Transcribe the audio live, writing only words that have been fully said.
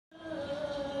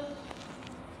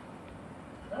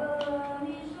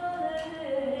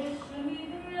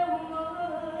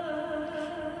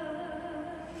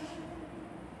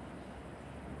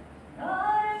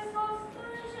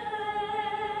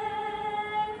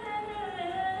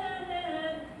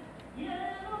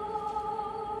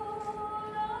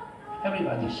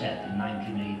Everybody said in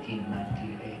 1918,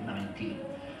 1919,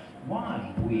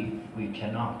 why we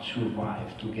cannot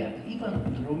survive together. Even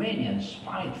the Romanians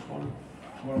fight for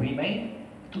remain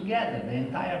together, the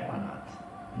entire Banat.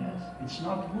 Yes, it's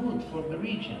not good for the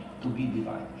region to be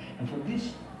divided. And for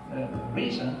this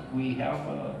reason, we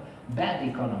have bad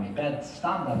economy, bad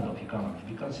standard of economy,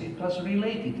 because it was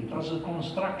related, it was a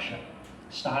construction.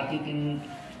 Started in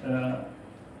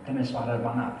Temesvarer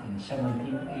Banat in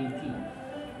 1718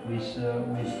 with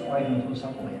Ivan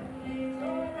Samoia.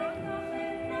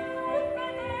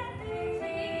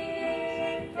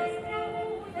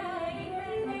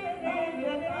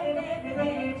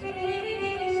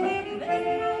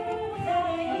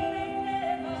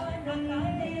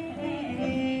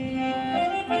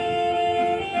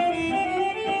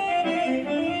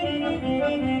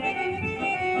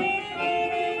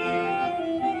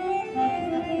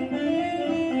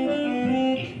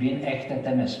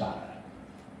 Temesvarer,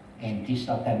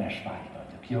 Entista Temesvarer,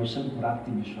 eu sunt curat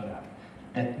timișorean.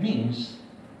 That means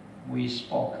we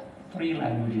spoke 3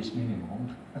 languages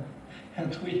minimum,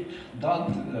 and we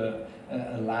don't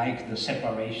like the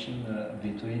separation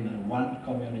between one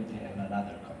community and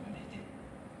another community.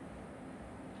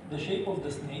 The shape of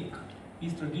the snake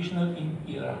is traditional in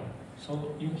Iran,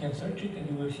 so you can search it and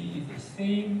you will see it's the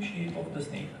same shape of the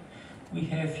snake. We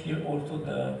have here also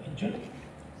the pigeon,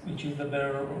 which is the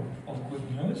bearer of good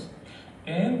news,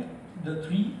 and the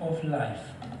tree of life.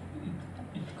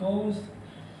 It goes,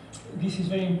 this is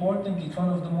very important, it's one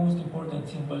of the most important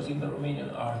symbols in the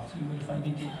Romanian art. You will find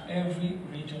it in every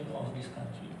region of this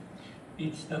country.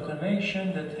 It's the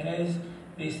carnation that has,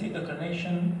 they say the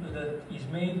carnation that is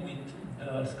made with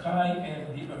the sky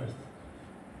and the earth.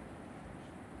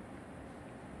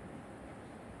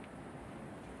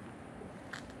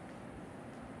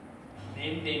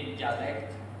 Neben dem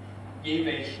Dialekt je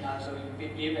welchen, also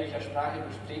in je welcher Sprache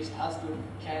du sprichst, hast du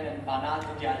keinen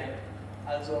Banat-Dialekt.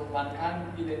 Also man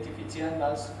kann identifizieren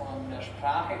das von der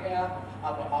Sprache her,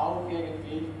 aber auch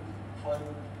irgendwie von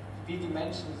wie die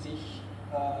Menschen sich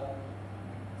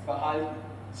verhalten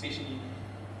zwischen ihnen.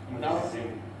 Und wie sie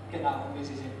sind. Genau, und wie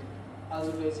sie sind.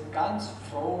 Also wir sind ganz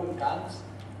froh und ganz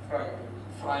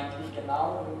freundlich,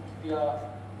 genau, und wir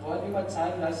wollen immer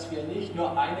zeigen, dass wir nicht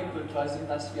nur eine Kultur sind,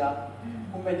 dass wir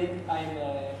unbedingt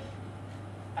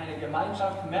eine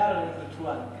Gemeinschaft mehrerer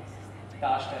Kulturen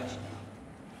darstellen.